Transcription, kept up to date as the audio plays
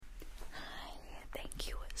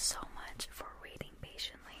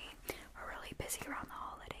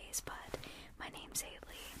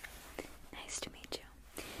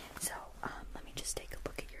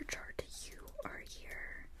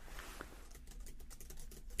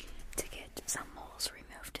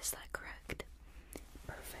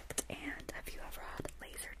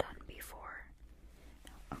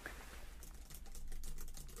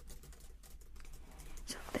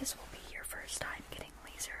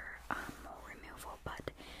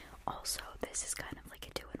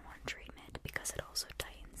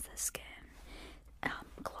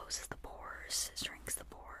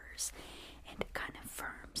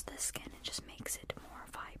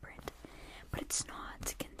it's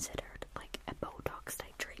not considered like a Botox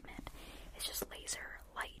type treatment. It's just laser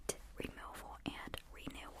light removal and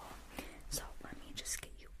renewal. So let me just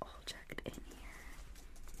get you all checked in here.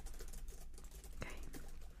 Okay.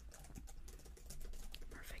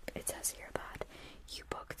 Perfect. It says here that you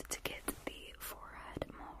booked to get the forehead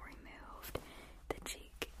mole removed, the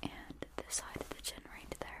cheek, and the side of the chin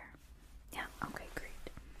right there. Yeah, okay, great.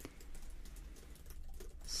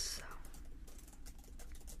 So,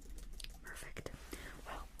 perfect.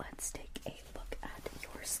 Well, let's take a look at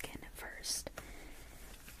your skin first.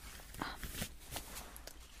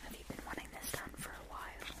 Have you been wanting this done for a while?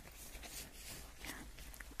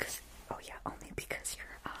 Yeah, only because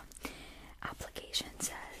your application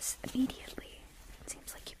says immediately. It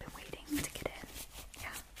seems like you've been waiting to get in.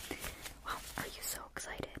 Yeah. Well, are you so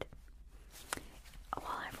excited?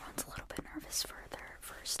 Well, everyone's a little bit nervous for their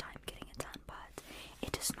first time getting it done, but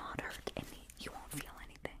it does not hurt and you won't feel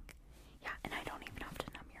anything. Yeah, and I don't even have to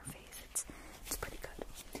numb your face. It's pretty good.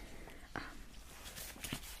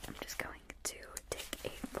 I'm just going to take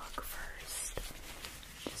a look first.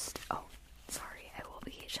 Oh, sorry, I will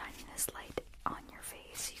be shining this light on your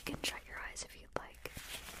face. You can shut your eyes if you'd like.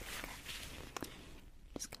 Okay.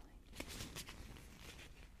 Just going.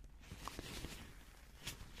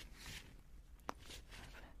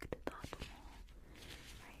 Perfect. That one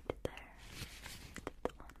right there.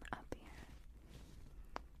 The one up here.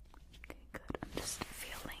 Okay, good. I'm just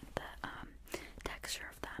feeling the texture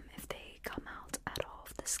of them, if they come out at all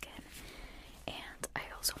of the skin. And I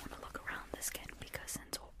also want to look around the skin because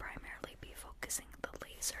since we'll primarily be focusing the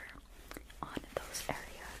laser on those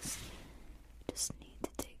areas, just need to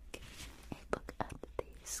take a look at the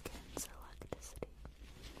skin selectivity.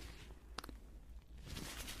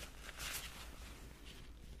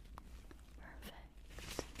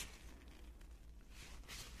 Perfect.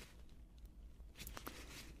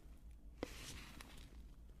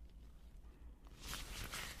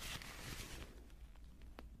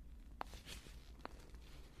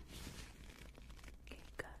 Okay,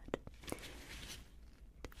 good.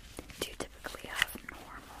 Do you typically have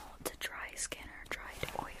normal to dry skin or dry to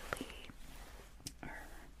oily or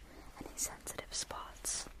any sensitive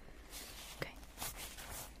spots? Okay.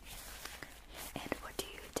 And what do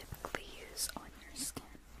you typically use on your skin?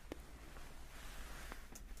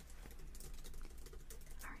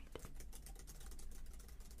 Alright.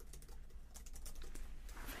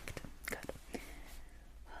 Perfect. Good.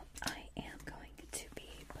 Well, I am going to be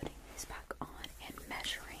putting these back on and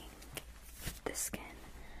measuring the skin.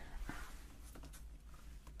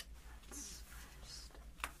 Let's first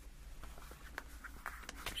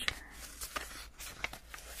measure.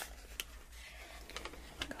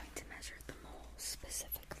 I'm going to measure the mole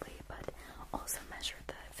specifically, but also measure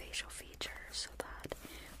the facial features so that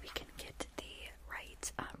we can get the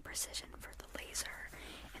right precision for the laser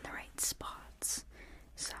in the right spots.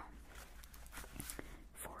 So,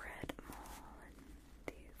 forehead mole and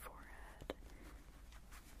the forehead.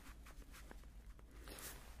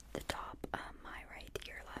 The top, my right,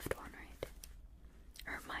 your left one, right?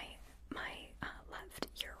 Or my left,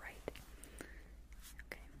 your right.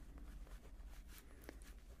 Okay.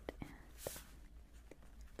 And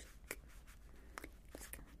cheek.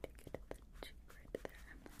 Just going to get the cheek right there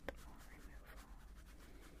and that mole removal.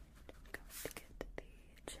 I'm going to get the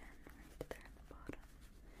chin right there.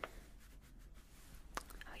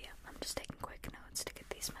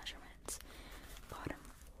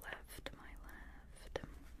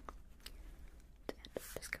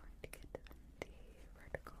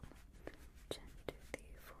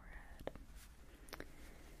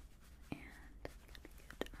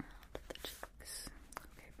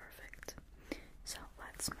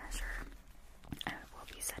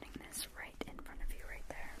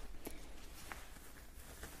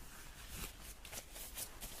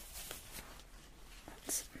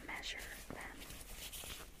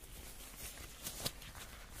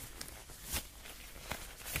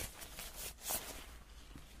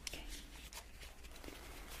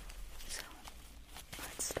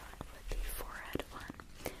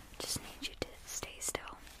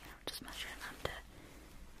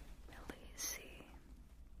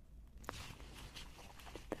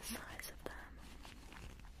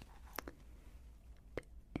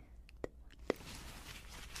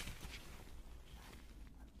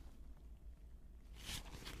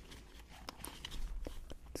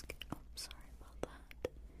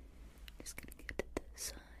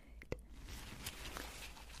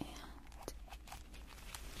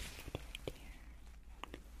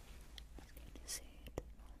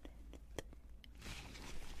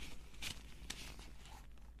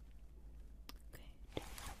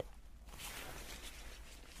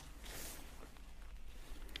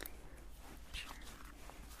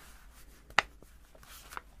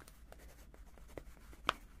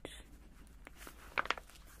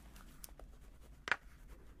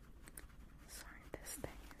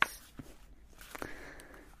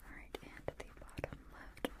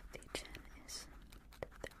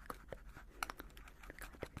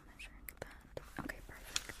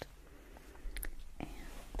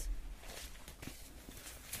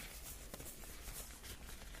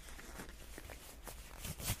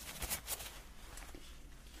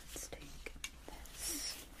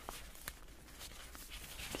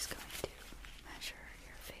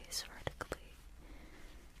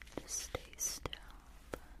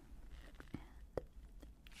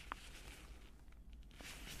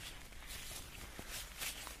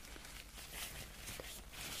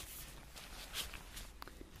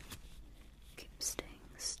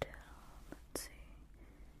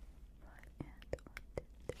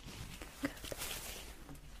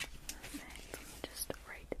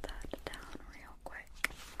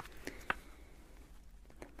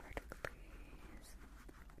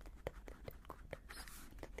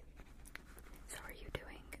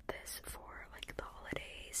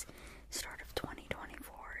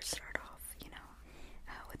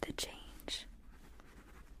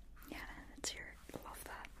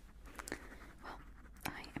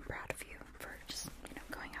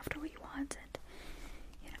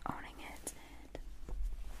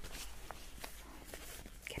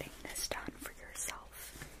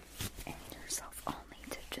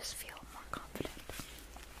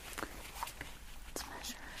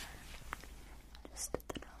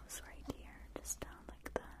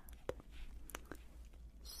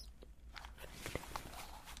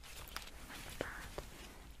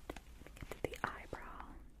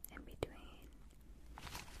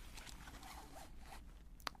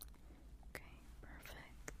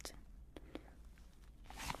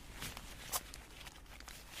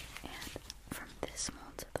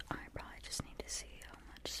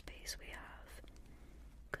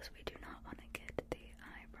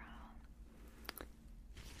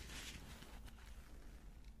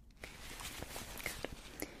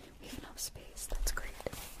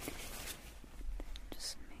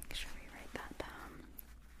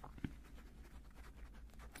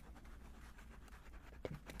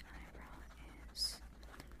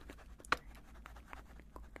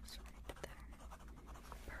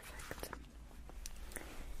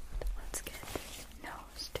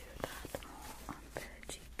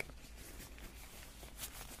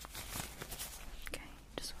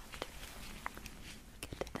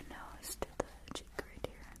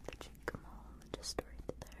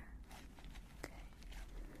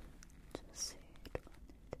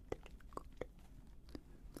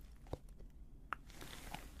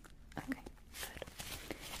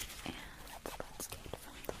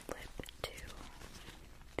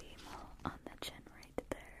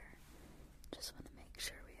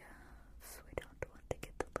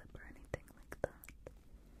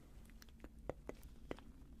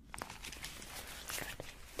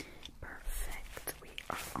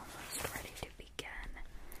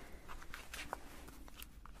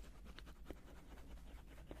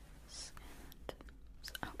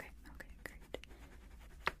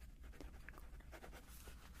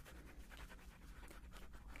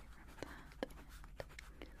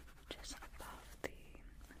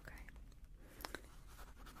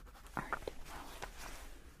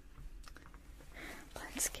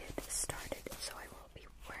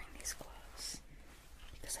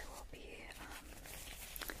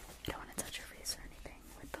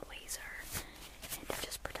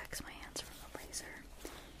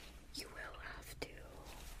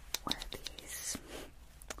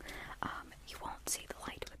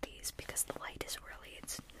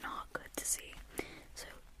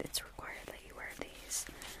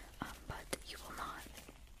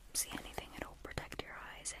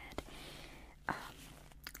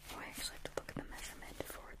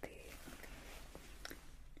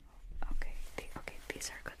 these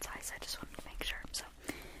are a good size. I just wanted to make sure. So,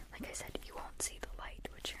 like I said, you won't see the light,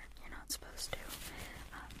 which you're not supposed to.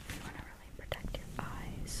 You want to really protect your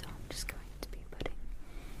eyes, so I'm just going to be putting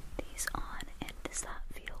these on. And does that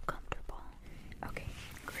feel comfortable? Okay,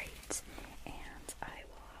 great. And I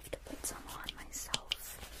will have to put some on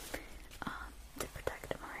myself to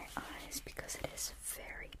protect my eyes because it is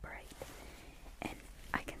very bright. And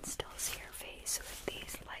I can still see your face with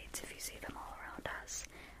these lights if you see them all around us.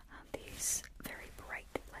 These very bright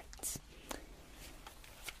lights.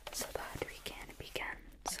 So that we can begin.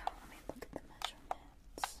 So let me look at the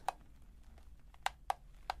measurements.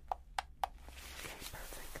 Okay,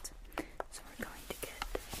 perfect. So we're going to get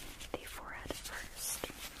the forehead first.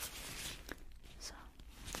 So,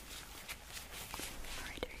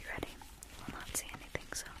 alright, are you ready? You will not see anything,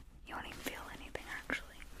 so you won't even feel anything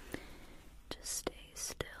actually. Just stay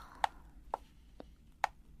still.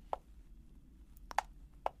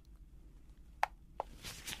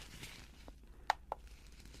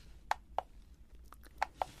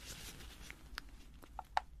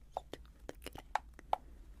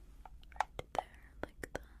 Right there, like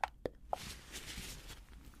that.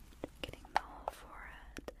 Getting the whole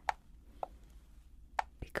forehead.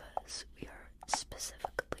 Because we are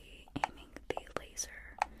specifically aiming the laser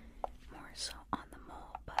more so on the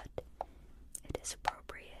mole, but it is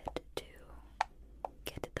appropriate to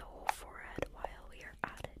get the whole forehead while we are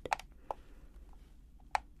at it.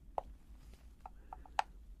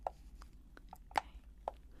 Okay.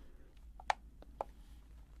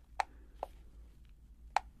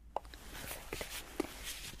 Perfect.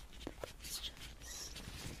 Let's just...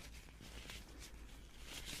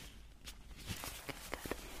 Okay,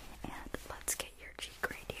 good. And let's get your cheek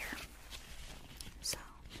right here. So,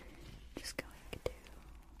 just going to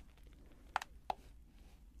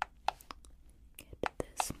get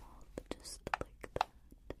this mold just like that.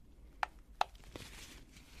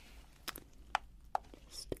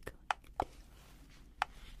 Just going to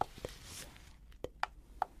this side.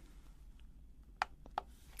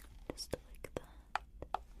 Just like that.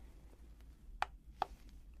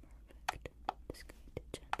 Perfect. Just going to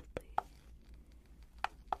gently.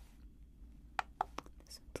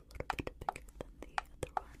 This one's a little bit bigger than the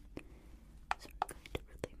other one, so we're going to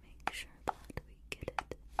really make sure that we get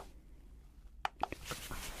it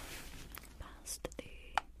past the.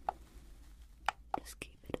 Just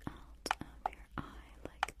keep it out of your eye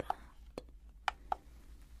like that.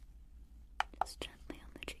 Just gently on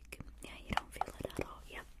the cheek. Yeah, you don't feel it at all.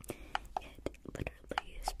 Yep. It literally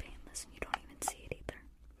is painless and you don't even see it either.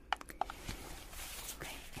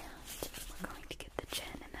 Okay, and we're going to get the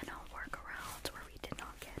chin and then I'll work around where we did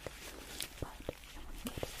not get. But I want to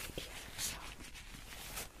get it right here, so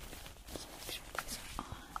just make sure these are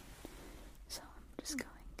on. So I'm just going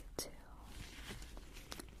to get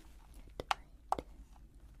right there.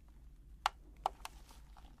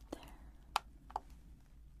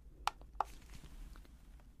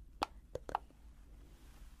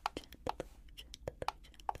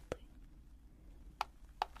 Gently.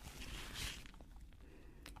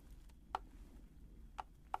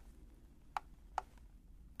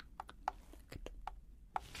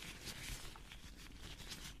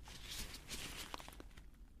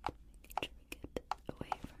 Making sure we get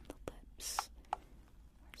away from the lips,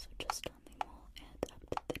 so just on the mole and up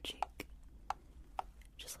to the cheek,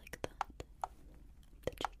 just like that.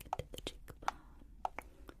 The cheek into the cheekbone.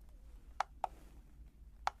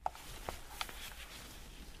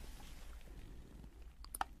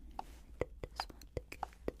 Just want to get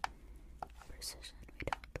precision. We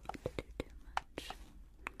don't want to do too much.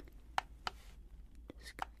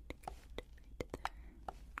 Just going to get right there.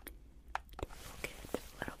 We'll get a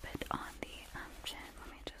little bit on the chin. Let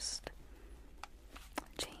me just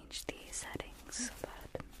change the settings so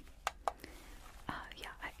that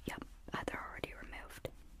they're already removed.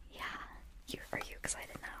 Yeah. Are you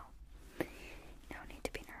excited now? No need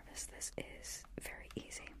to be nervous. This is very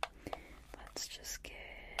easy. Let's just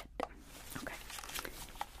get... Okay.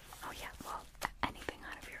 Oh yeah, well, any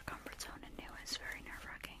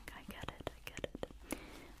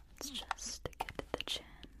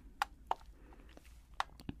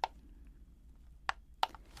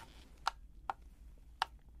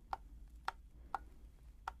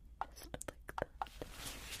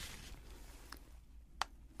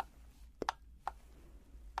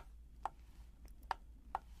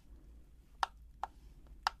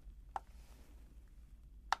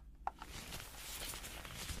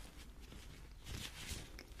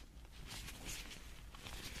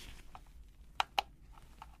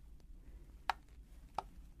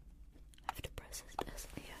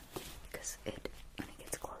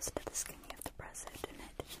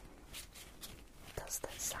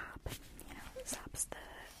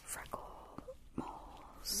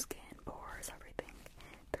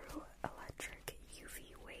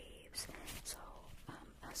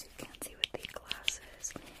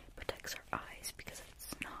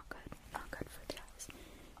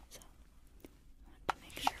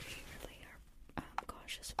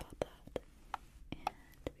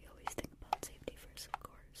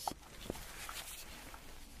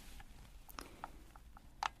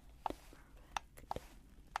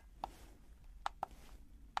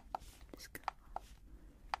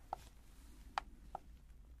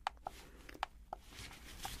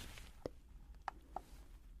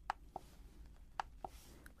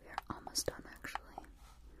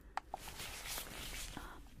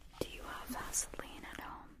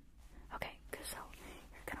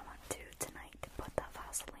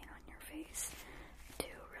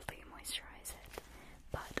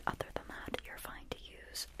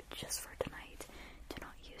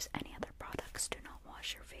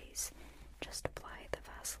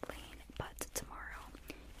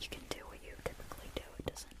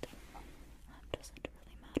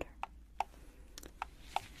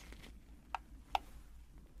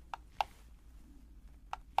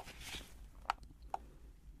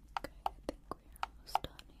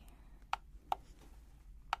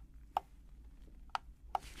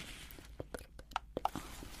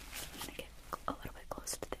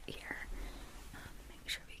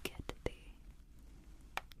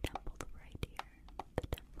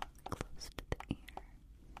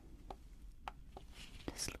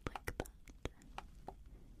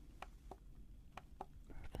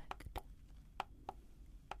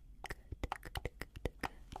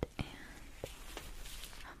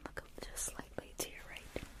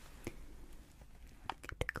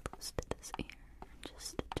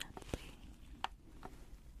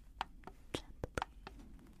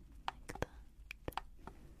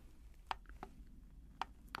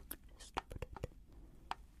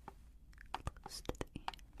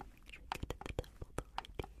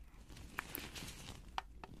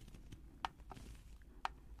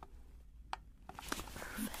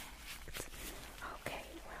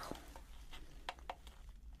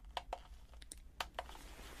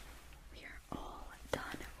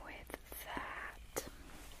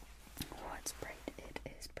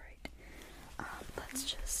let's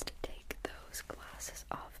just take those glasses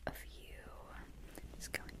off of you.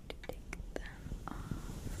 Just going to take them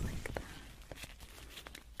off like that.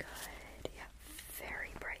 Good. Yeah,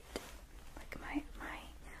 very bright. Like my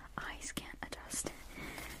eyes can't adjust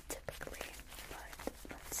typically, but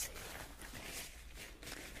let's see. Okay.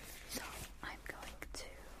 So I'm going to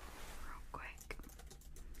real quick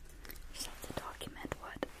just have to document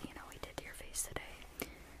what we did to your face today.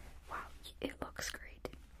 Wow, it looks great.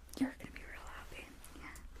 You're gonna be real happy.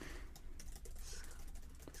 Yeah. So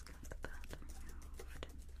just gonna put that out.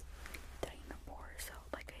 Tighten the pores. So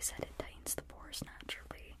like I said, it tightens the pores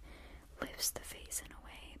naturally. Lifts the face in a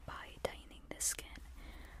way by tightening the skin.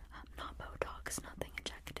 Not Botox, nothing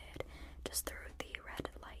injected. Just through